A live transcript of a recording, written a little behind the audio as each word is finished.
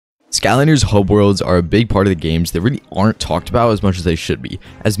Skylanders Hub Worlds are a big part of the games that really aren't talked about as much as they should be.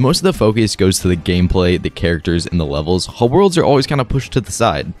 As most of the focus goes to the gameplay, the characters, and the levels, Hub Worlds are always kind of pushed to the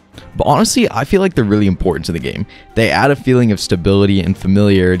side. But honestly, I feel like they're really important to the game. They add a feeling of stability and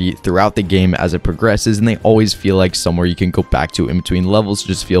familiarity throughout the game as it progresses, and they always feel like somewhere you can go back to in between levels to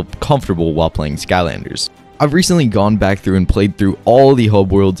just feel comfortable while playing Skylanders. I've recently gone back through and played through all the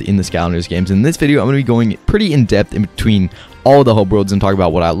Hub Worlds in the Skylanders games. In this video, I'm going to be going pretty in-depth in between all the Hub Worlds and talk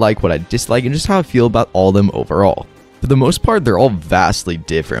about what I like, what I dislike, and just how I feel about all of them overall. For the most part, they're all vastly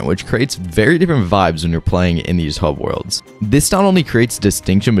different, which creates very different vibes when you're playing in these Hub Worlds. This not only creates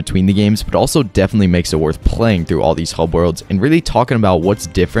distinction between the games, but also definitely makes it worth playing through all these Hub Worlds and really talking about what's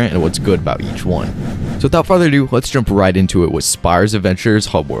different and what's good about each one. So without further ado, let's jump right into it with Spyro's Adventures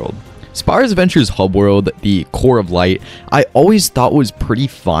Hub World. Spyro's Adventures Hub World, the Core of Light, I always thought was pretty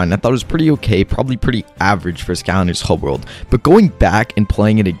fun. I thought it was pretty okay, probably pretty average for Skylanders Hub World. But going back and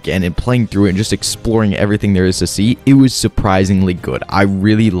playing it again and playing through it and just exploring everything there is to see, it was surprisingly good. I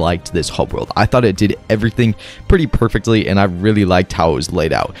really liked this Hub World. I thought it did everything pretty perfectly, and I really liked how it was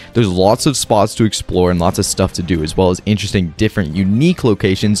laid out. There's lots of spots to explore and lots of stuff to do, as well as interesting, different, unique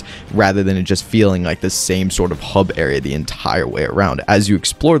locations, rather than it just feeling like the same sort of hub area the entire way around. As you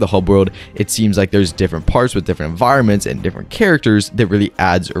explore the Hub World, it seems like there's different parts with different environments and different characters that really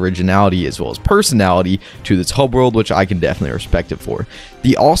adds originality as well as personality to this Hub World, which I can definitely respect it for.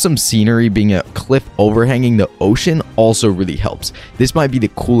 The awesome scenery being a cliff overhanging the ocean also really helps. This might be the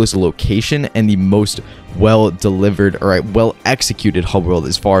coolest location and the most well delivered or well executed Hub World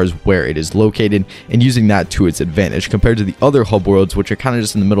as far as where it is located, and using that to its advantage compared to the other Hub Worlds, which are kind of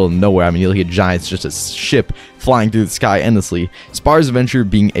just in the middle of nowhere. I mean, you'll hit giants, just a ship flying through the sky endlessly. Spyro's Adventure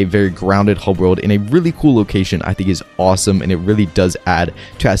being a very grounded Hub World in a really cool location, I think is awesome, and it really does add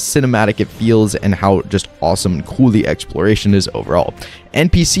to how cinematic it feels and how just awesome and cool the exploration is overall.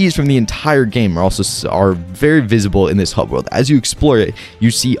 NPCs from the entire game are very visible in this Hub World. As you explore it,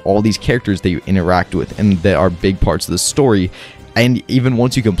 you see all these characters that you interact with and that are big parts of the story. And even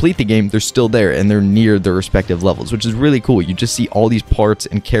once you complete the game, they're still there and they're near their respective levels, which is really cool. You just see all these parts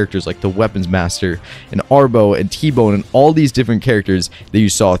and characters like the Weapons Master and Arbo and T-Bone, and all these different characters that you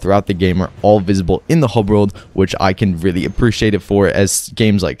saw throughout the game are all visible in the Hub World, which I can really appreciate it for, as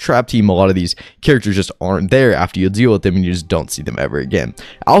games like Trap Team, a lot of these characters just aren't there after you deal with them and you just don't see them ever again.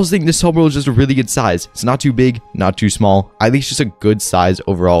 I also think this Hub World is just a really good size. It's not too big, not too small. I think it's just a good size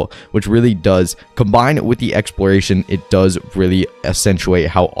overall, which really does, combined with the exploration, it does really accentuate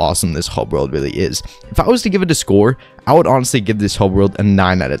how awesome this Hub World really is. If I was to give it a score, I would honestly give this Hub World a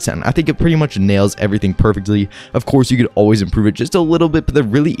 9 out of 10. I think it pretty much nails everything perfectly. Of course, you could always improve it just a little bit, but there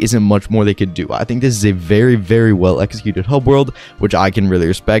really isn't much more they could do. I think this is a very, very well executed Hub World, which I can really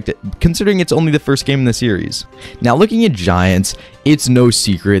respect, considering it's only the first game in the series. Now, looking at giants, it's no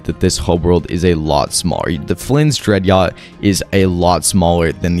secret that this Hub World is a lot smaller. The Flynn's Dread Yacht is a lot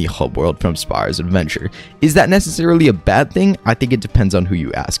smaller than the Hub World from Spyro's Adventure. Is that necessarily a bad thing? I think it depends on who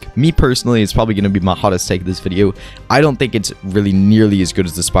you ask. Me personally, it's probably going to be my hottest take of this video. I don't think it's really nearly as good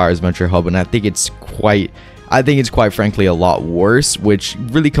as the Spyro's Adventure Hub, and I think it's quite frankly a lot worse, which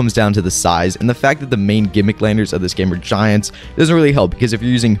really comes down to the size, and the fact that the main gimmick landers of this game are giants doesn't really help, because if you're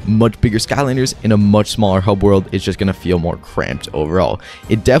using much bigger Skylanders in a much smaller Hub World, it's just going to feel more cramped overall.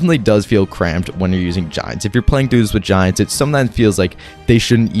 It definitely does feel cramped when you're using giants. If you're playing through this with giants, it sometimes feels like they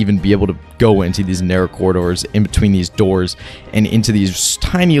shouldn't even be able to go into these narrow corridors in between these doors and into these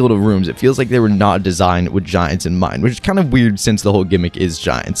tiny little rooms. It feels like they were not designed with giants in mind, which is kind of weird since the whole gimmick is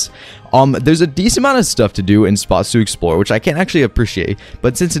giants. There's a decent amount of stuff to do and spots to explore, which I can actually appreciate,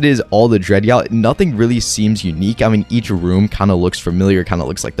 but since it is all the Dread Yacht, nothing really seems unique. I mean, each room kind of looks familiar, kind of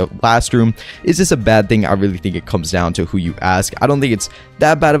looks like the last room. Is this a bad thing? I really think it comes down to who you ask. I don't think it's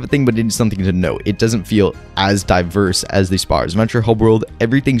that bad of a thing, but it is something to note. It doesn't feel as diverse as the Spyro's Adventure Hub World.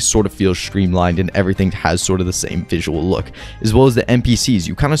 Everything sort of feels streamlined and everything has sort of the same visual look, as well as the NPCs.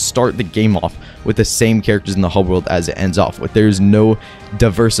 You kind of start the game off with the same characters in the Hub World as it ends off with. There's no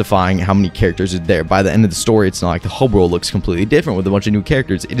diversifying how many characters are there. By the end of the story, it's not like the Hub World looks completely different with a bunch of new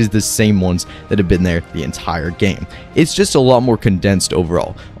characters. It is the same ones that have been there the entire game. It's just a lot more condensed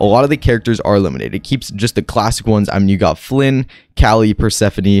overall. A lot of the characters are eliminated. It keeps just the classic ones. I mean, you got Flynn, Callie,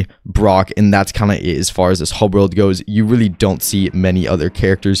 Persephone, Brock, and that's kind of it as far as this Hub World goes. You really don't see many other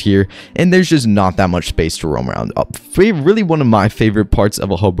characters here, and there's just not that much space to roam around. Really, one of my favorite parts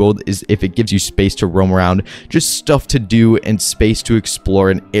of a Hub World is if it gives you space to roam around, just stuff to do and space to explore,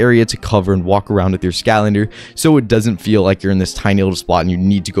 an area to cover and walk around with your Skylander, so it doesn't feel like you're in this tiny little spot and you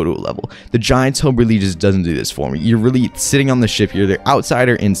need to go to a level. The Giants Hub really just doesn't do this for me. You're really sitting on the ship, you're either outside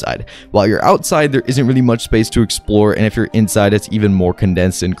or inside. While you're outside, there isn't really much space to explore, and if you're inside, that's even more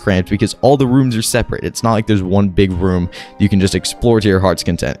condensed and cramped because all the rooms are separate. It's not like there's one big room you can just explore to your heart's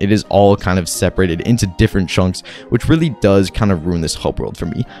content. It is all kind of separated into different chunks, which really does kind of ruin this hub world for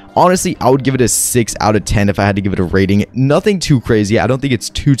me. Honestly, I would give it a 6 out of 10 if I had to give it a rating. Nothing too crazy. I don't think it's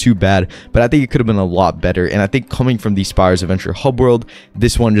too bad, but I think it could have been a lot better. And I think coming from the Spyro's Adventure hub world,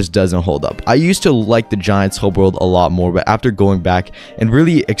 this one just doesn't hold up. I used to like the Giants hub world a lot more, but after going back and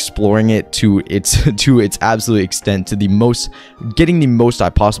really exploring it to its absolute extent, to getting the most I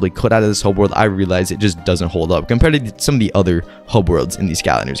possibly could out of this hub world, I realized it just doesn't hold up compared to some of the other hub worlds in these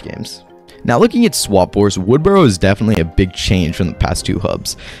Skylanders games. Now, looking at Swap Force, Woodboro is definitely a big change from the past 2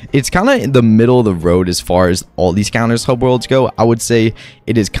 hubs. It's kind of in the middle of the road as far as all these Skylanders hub worlds go. I would say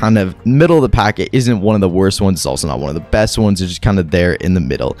it is kind of middle of the pack. It isn't one of the worst ones. It's also not one of the best ones. It's just kind of there in the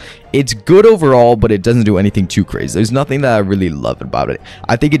middle. It's good overall, but it doesn't do anything too crazy. There's nothing that I really love about it.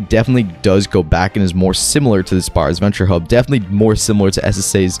 I think it definitely does go back and is more similar to the Spyro's Adventure hub. Definitely more similar to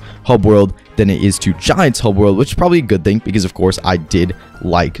SSA's hub world than it is to Giants hub world, which is probably a good thing because, of course, I did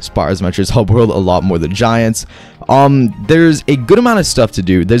like Spyro's Adventure's hub world a lot more than Giants. There's a good amount of stuff to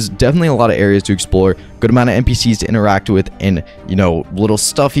do. There's definitely a lot of areas to explore, good amount of NPCs to interact with, and, you know, little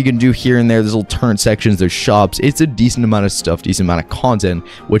stuff you can do here and there. There's little turn sections, there's shops. It's a decent amount of stuff, decent amount of content,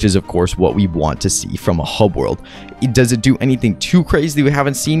 which is, of course, what we want to see from a hub world. Does it do anything too crazy that we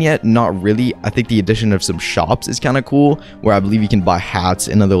haven't seen yet? Not really. I think the addition of some shops is kind of cool, where I believe you can buy hats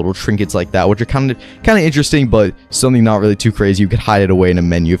and other little trinkets like that, which are kind of interesting, but something not really too crazy. You could hide it away in a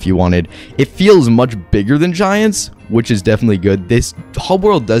menu if you wanted. It feels much bigger than Giants, which is definitely good. This hub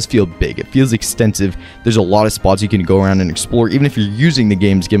world does feel big. It feels extensive. There's a lot of spots you can go around and explore, even if you're using the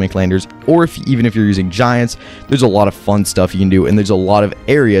game's gimmick landers, or even if you're using Giants. There's a lot of fun stuff you can do, and there's a lot of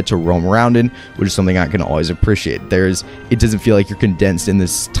area to roam around in, which is something I can always appreciate. It doesn't feel like you're condensed in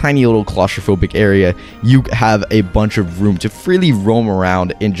this tiny little claustrophobic area. You have a bunch of room to freely roam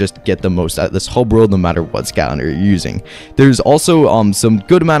around and just get the most out of this hub world, no matter what Skylander you're using. There's also some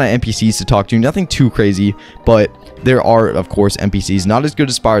good amount of NPCs to talk to. Nothing too crazy, but there are, of course, NPCs. Not as good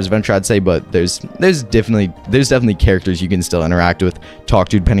as Spyro's Adventure, I'd say, but there's definitely characters you can still interact with, talk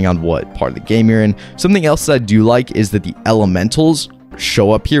to, depending on what part of the game you're in. Something else that I do like is that the elementals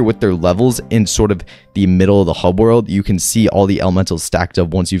show up here with their levels in sort of the middle of the hub world. You can see all the elementals stacked up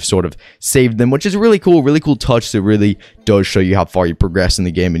once you've sort of saved them, which is really cool touch that really does show you how far you progress in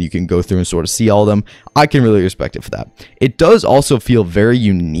the game, and you can go through and sort of see all of them. I can really respect it for that. It does also feel very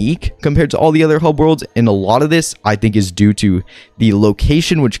unique compared to all the other hub worlds, and a lot of this I think is due to the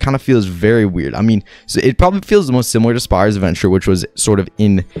location, which kind of feels very weird. I mean, so it probably feels the most similar to Spyro's Adventure, which was sort of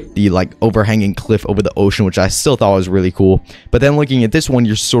in the like overhanging cliff over the ocean, which I still thought was really cool. But then looking at this one,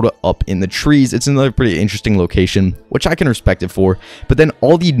 you're sort of up in the trees. It's another pretty interesting location, which I can respect it for. But then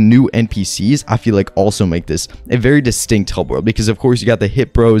all the new NPCs, I feel like, also make this a very distinct hub world, because of course you got the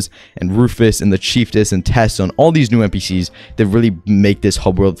Hit Bros and Rufus and the Chiefess and Tess and all these new NPCs that really make this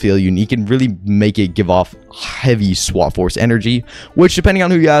hub world feel unique and really make it give off heavy Swap Force energy, which, depending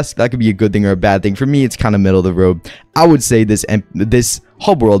on who you ask, that could be a good thing or a bad thing. For me, it's kind of middle of the road. I would say this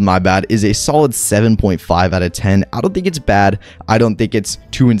hub world, my bad, is a solid 7.5 out of 10. I don't think it's bad. I don't think it's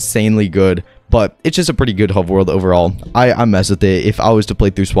too insanely good, but it's just a pretty good hub world overall. I mess with it. If I was to play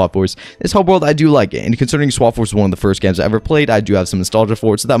through Swap Force, this hub world, I do like it. And considering Swap Force was one of the first games I ever played, I do have some nostalgia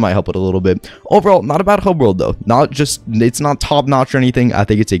for it, so that might help it a little bit. Overall, not a bad hub world, though. It's not top notch or anything. I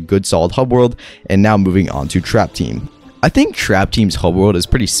think it's a good, solid hub world. And now moving on to Trap Team. I think Trap Team's hub world is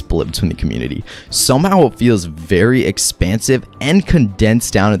pretty split between the community. Somehow it feels very expansive and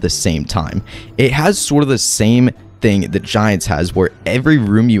condensed down at the same time. It has sort of the same thing that Giants has, where every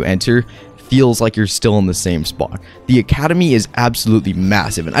room you enter feels like you're still in the same spot. The academy is absolutely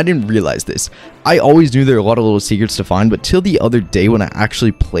massive, and I didn't realize this. I always knew there were a lot of little secrets to find, but till the other day when I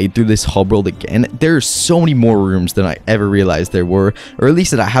actually played through this hub world again, there are so many more rooms than I ever realized there were, or at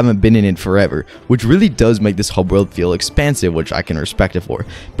least that I haven't been in forever, which really does make this hub world feel expansive, which I can respect it for.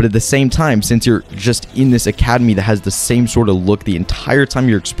 But at the same time, since you're just in this academy that has the same sort of look the entire time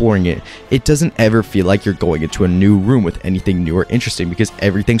you're exploring it, it doesn't ever feel like you're going into a new room with anything new or interesting, because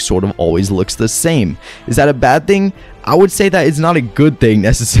everything sort of always looks the same. Is that a bad thing? I would say that it's not a good thing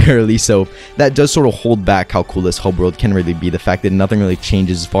necessarily, so that does sort of hold back how cool this hub world can really be. The fact that nothing really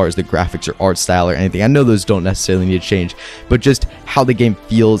changes as far as the graphics or art style or anything. I know those don't necessarily need to change, but just how the game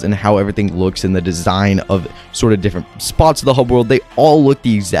feels and how everything looks and the design of sort of different spots of the hub world, they all look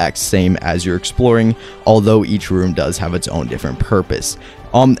the exact same as you're exploring, although each room does have its own different purpose.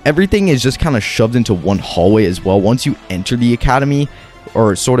 Everything is just kind of shoved into one hallway as well. Once you enter the academy,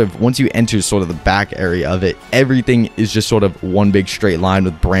 or sort of once you enter sort of the back area of it, everything is just sort of one big straight line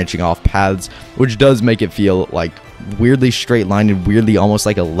with branching off paths, which does make it feel like weirdly straight lined and weirdly almost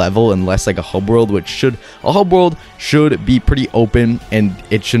like a level and less like a hub world, which a hub world should be pretty open and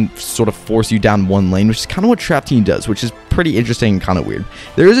it shouldn't sort of force you down one lane, which is kind of what Trap Team does, which is pretty interesting and kind of weird.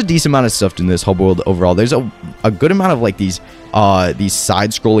 There is a decent amount of stuff in this hub world overall. There's a good amount of like these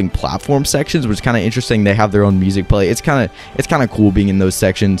side-scrolling platform sections, which is kind of interesting. They have their own music play. It's kind of cool being in those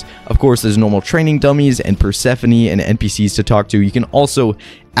sections. Of course, there's normal training dummies and Persephone and NPCs to talk to. You can also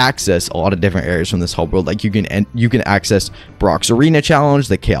access a lot of different areas from this hub world. Like you can access Brock's Arena Challenge,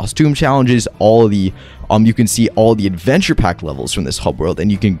 the Chaos Tomb challenges, all of the you can see all the adventure pack levels from this hub world,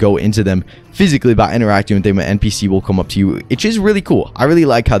 and you can go into them physically by interacting with them. An NPC will come up to you, which is really cool. I really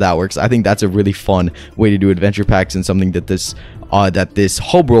like how that works. I think that's a really fun way to do adventure packs, and something that this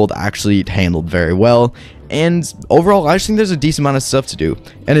hub world actually handled very well. And overall, I just think there's a decent amount of stuff to do.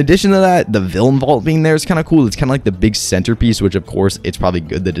 In addition to that, the villain vault being there is kind of cool. It's kind of like the big centerpiece, which of course, it's probably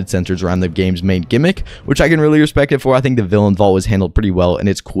good that it centers around the game's main gimmick, which I can really respect it for. I think the villain vault was handled pretty well, and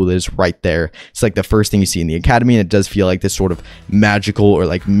it's cool that it's right there. It's like the first thing you see in the academy, and it does feel like this sort of magical or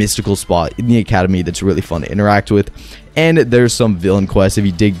like mystical spot in the academy that's really fun to interact with. And there's some villain quests. If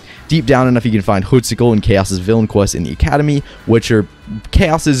you dig deep down enough, you can find Hoodsicle and Chaos's villain quests in the academy, which are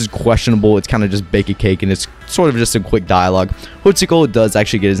Chaos's is questionable. It's kind of just bake a cake, and it's sort of just a quick dialogue. Hoodsicle does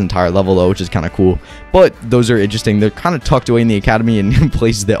actually get his entire level though, which is kind of cool. But those are interesting. They're kind of tucked away in the academy and in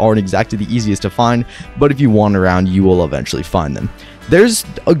places that aren't exactly the easiest to find. But if you wander around, you will eventually find them. There's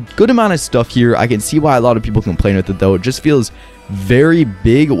a good amount of stuff here. I can see why a lot of people complain with it though. It just feels very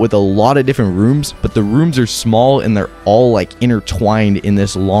big with a lot of different rooms, but the rooms are small and they're all like intertwined in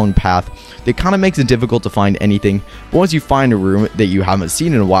this long path that kind of makes it difficult to find anything. But once you find a room that you haven't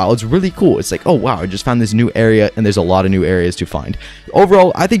seen in a while, it's really cool. It's like, oh wow, I just found this new area, and there's a lot of new areas to find.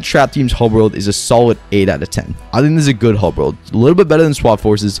 Overall, I think Trap Team's hub world is a solid 8 out of 10. I think this is a good hub world. A little bit better than Swap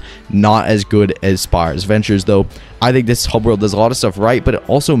Forces, not as good as Spire's Ventures though. I think this hub world does a lot of stuff right, but it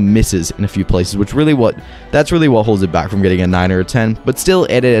also misses in a few places, which that's really what holds it back from getting a 9 or a 10. But still,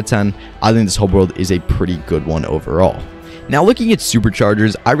 8 out of 10, I think this hub world is a pretty good one overall. Now, looking at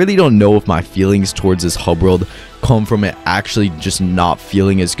Superchargers, I really don't know if my feelings towards this hub world come from it actually just not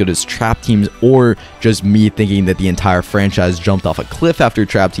feeling as good as Trap Team's, or just me thinking that the entire franchise jumped off a cliff after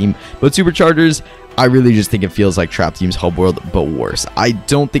Trap Team. But Superchargers, I really just think it feels like Trap Team's hub world, but worse. I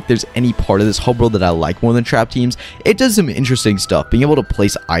don't think there's any part of this hub world that I like more than Trap Team's. It does some interesting stuff. Being able to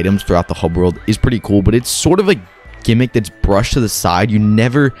place items throughout the hub world is pretty cool, but it's sort of a gimmick that's brushed to the side. You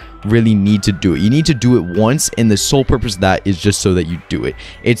never really need to do it. You need to do it once, and the sole purpose of that is just so that you do it.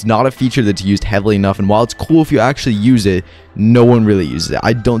 It's not a feature that's used heavily enough, and while it's cool if you actually use it, no one really uses it.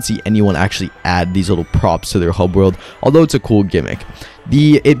 I don't see anyone actually add these little props to their hub world, although it's a cool gimmick.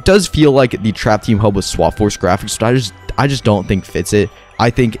 It does feel like the Trap Team hub with Swap Force graphics, but I just don't think fits it.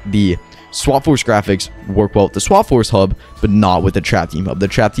 I think the Swap Force graphics work well with the Swap Force hub, but not with the Trap Team hub. The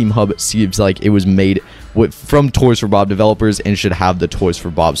Trap Team hub seems like it was made from Toys for Bob developers and should have the Toys for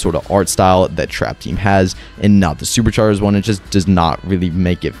Bob sort of art style that Trap Team has, and not the Superchargers one. It just does not really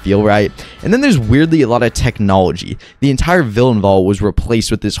make it feel right. And then there's weirdly a lot of technology. The entire villain vault was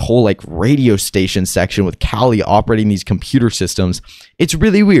replaced with this whole like radio station section with Callie operating these computer systems. It's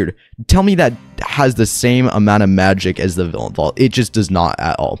really weird. Tell me that has the same amount of magic as the villain vault. It just does not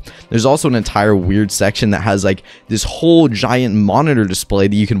at all. There's also an entire weird section that has like this whole giant monitor display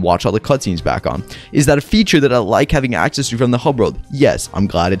that you can watch all the cutscenes back on. Is that a feature that I like having access to from the hub world? Yes, I'm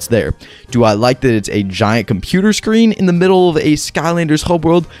glad it's there. Do I like that it's a giant computer screen in the middle of a Skylanders hub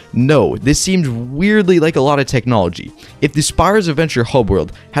world? No, this seems weirdly like a lot of technology. If the Spire's Adventure hub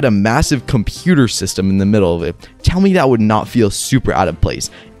world had a massive computer system in the middle of it, tell me that would not feel super out of place.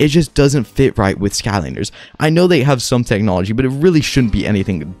 It just doesn't fit right with Skylanders. I know they have some technology, but it really shouldn't be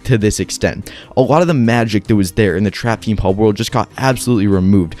anything to this extent. A lot of the magic that was there in the Trap Team hub world just got absolutely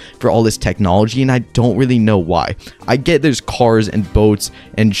removed for all this technology, and I don't really know why. I get there's cars and boats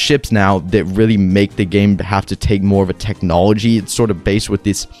and ships now that really make the game have to take more of a technology. It's sort of based with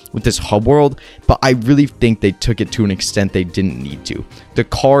this hub world, but I really think they took it to an extent they didn't need to. The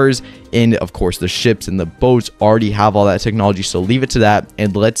cars and of course the ships and the boats already have all that technology, so leave it to that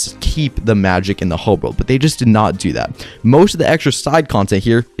and let's keep the magic in the hub world. But they just did not do that. Most of the extra side content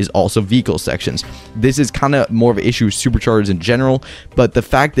here is also vehicle sections. This is kind of more of an issue with Superchargers in general, but the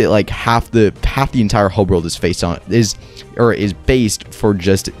fact that like half the entire hub world is is based for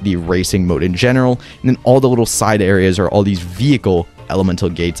just the racing mode in general, and then all the little side areas are all these vehicle elemental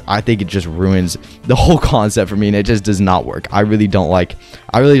gates. I think it just ruins the whole concept for me, and it just does not work. I really don't like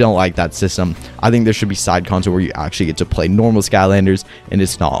I really don't like that system. I think there should be side content where you actually get to play normal Skylanders and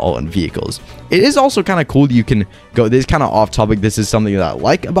it's not all in vehicles. It is also kind of cool that you can go, this is kind of off topic, this is something that I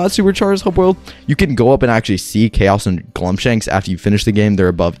like about Supercharged Hub World. You can go up and actually see Chaos and Glumshanks after you finish the game. They're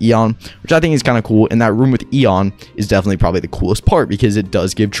above Eon, which I think is kind of cool. And that room with Eon is definitely probably the coolest part because it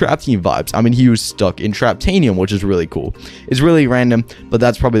does give Trap Team vibes. I mean, he was stuck in Traptanium, which is really cool. It's really random, but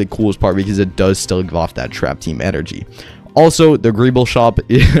that's probably the coolest part because it does still give off that Trap Team energy. Also, the Greeble shop,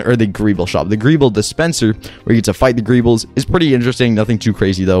 or the Greeble dispenser, where you get to fight the Greebles, is pretty interesting. Nothing too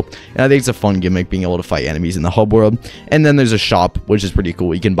crazy, though. And I think it's a fun gimmick, being able to fight enemies in the hub world. And then there's a shop, which is pretty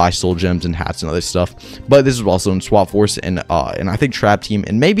cool. You can buy soul gems and hats and other stuff. But this is also in Swap Force and I think Trap Team,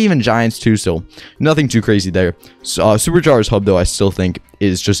 and maybe even Giants, too. So, nothing too crazy there. So, Supercharged Hub, though, I still think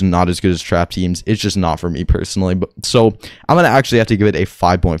is just not as good as Trap Teams. It's just not for me personally. But so, I'm going to actually have to give it a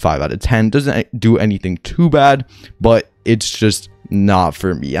 5.5 out of 10. Doesn't do anything too bad, but it's just not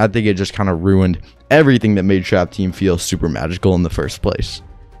for me. I think it just kind of ruined everything that made Trap Team feel super magical in the first place.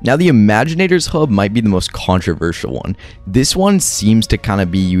 Now, the Imaginators Hub might be the most controversial one. This one seems to kind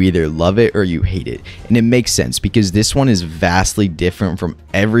of be you either love it or you hate it. And it makes sense because this one is vastly different from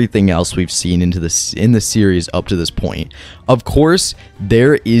everything else we've seen in the series up to this point. Of course,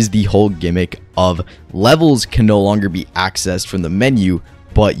 there is the whole gimmick of levels can no longer be accessed from the menu,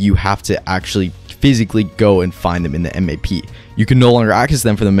 but you have to actually physically go and find them in the MAP. You can no longer access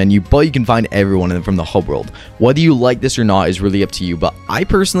them from the menu, but you can find everyone in them from the hub world. Whether you like this or not is really up to you, but I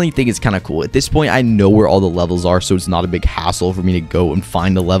personally think it's kind of cool. At this point, I know where all the levels are, so it's not a big hassle for me to go and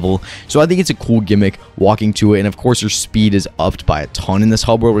find a level. So I think it's a cool gimmick walking to it, and of course your speed is upped by a ton in this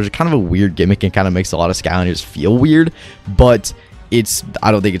hub world, which is kind of a weird gimmick and kind of makes a lot of Skylanders feel weird, but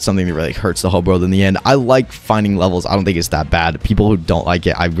I don't think it's something that really hurts the hub world in the end. I like finding levels. I don't think it's that bad. People who don't like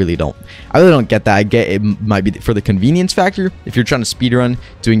it, I really don't get that. I get it might be for the convenience factor. If you're trying to speedrun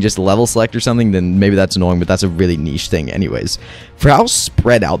doing just level select or something, then maybe that's annoying, but that's a really niche thing anyways. For how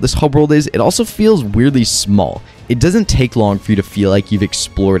spread out this hub world is, it also feels weirdly small. It doesn't take long for you to feel like you've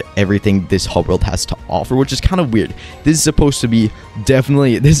explored everything this hub world has to offer, which is kind of weird. This is supposed to be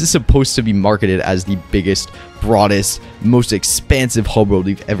marketed as the biggest, broadest, most expansive hub world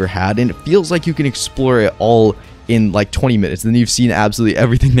we've ever had, and it feels like you can explore it all in like 20 minutes, and then you've seen absolutely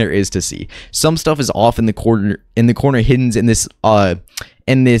everything there is to see. Some stuff is off in the corner hidden in this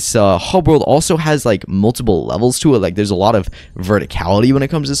hub world. Also has like multiple levels to it. Like there's a lot of verticality when it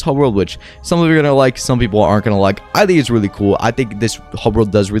comes to this hub world, which some of you are gonna like, some people aren't gonna like. I think it's really cool. I think this hub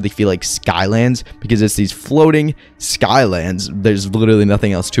world does really feel like Skylands because it's these floating Skylands. There's literally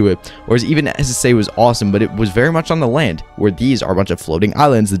nothing else to it. Whereas even SSA was awesome, but it was very much on the land, where these are a bunch of floating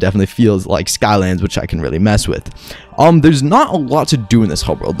islands that definitely feels like Skylands, which I can really mess with. There's not a lot to do in this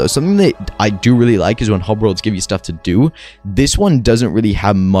hub world though. Something that I do really like is when hub worlds give you stuff to do. This one doesn't really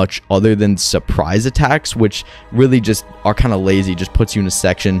have much other than surprise attacks, which really just are kind of lazy. Just puts you in a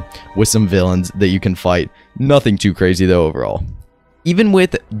section with some villains that you can fight. Nothing too crazy though overall. Even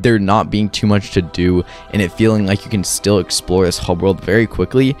with there not being too much to do and it feeling like you can still explore this hub world very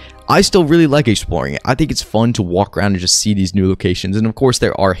quickly, I still really like exploring it. I think it's fun to walk around and just see these new locations. And of course,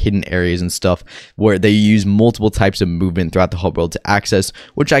 there are hidden areas and stuff where they use multiple types of movement throughout the hub world to access,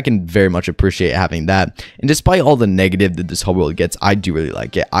 which I can very much appreciate having that. And despite all the negative that this hub world gets, I do really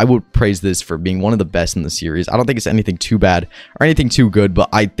like it. I would praise this for being one of the best in the series. I don't think it's anything too bad or anything too good, but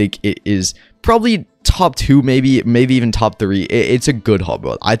I think it is probably top 2, maybe even top 3. It's a good hub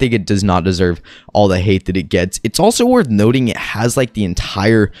world. I think it does not deserve all the hate that it gets. It's also worth noting it has like the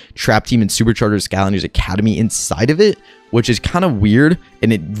entire Trap Team and Supercharged Skylanders Academy inside of it, which is kind of weird,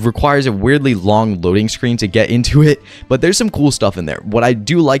 and it requires a weirdly long loading screen to get into it, but there's some cool stuff in there. What I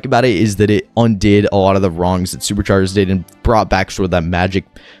do like about it is that it undid a lot of the wrongs that Superchargers did and brought back sort of that magic,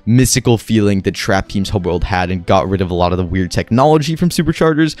 mystical feeling that Trap Team's hub world had, and got rid of a lot of the weird technology from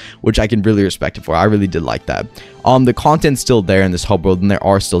Superchargers, which I can really respect it for. I really did like that. The content's still there in this hub world, and there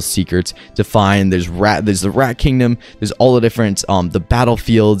are still secrets to find. There's the Rat Kingdom, there's all the different the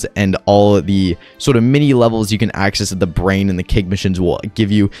battlefields and all of the sort of mini levels you can access at the brain and the cake missions will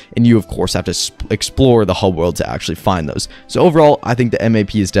give you, and you of course have to explore the hub world to actually find those. So overall, I think the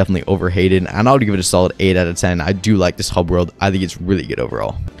MAP is definitely overhated, and I would give it a solid 8 out of 10. I do like this hub world. I think it's really good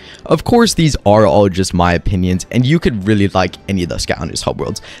overall. Of course, these are all just my opinions, and you could really like any of the Skylanders hub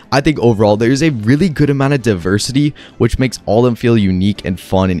worlds. I think overall there is a really good amount of diversity, which makes all of them feel unique and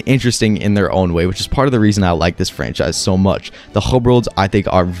fun and interesting in their own way, which is part of the reason I like this franchise so much. The hub worlds I think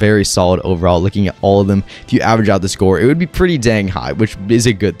are very solid overall. Looking at all of them, if you average out the score, it would be pretty dang high, which is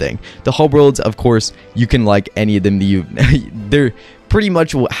a good thing. The hub worlds, of course, you can like any of them. They're pretty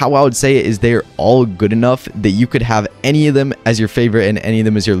much how I would say it is they're all good enough that you could have any of them as your favorite and any of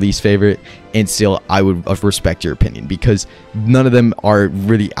them as your least favorite, and still I would respect your opinion, because none of them are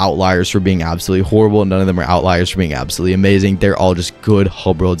really outliers for being absolutely horrible. None of them are outliers for being absolutely amazing. They're all just good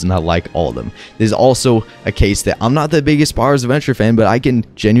hub worlds, and I like all of them. There's also a case that I'm not the biggest Spyro's Adventure fan, but I can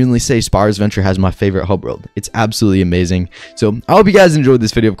genuinely say Spyro's Adventure has my favorite hub world. It's absolutely amazing. So I hope you guys enjoyed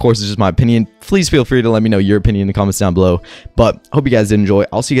this video. Of course, it's just my opinion. Please feel free to let me know your opinion in the comments down below. But I hope you guys did enjoy.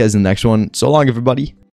 I'll see you guys in the next one. So long, everybody.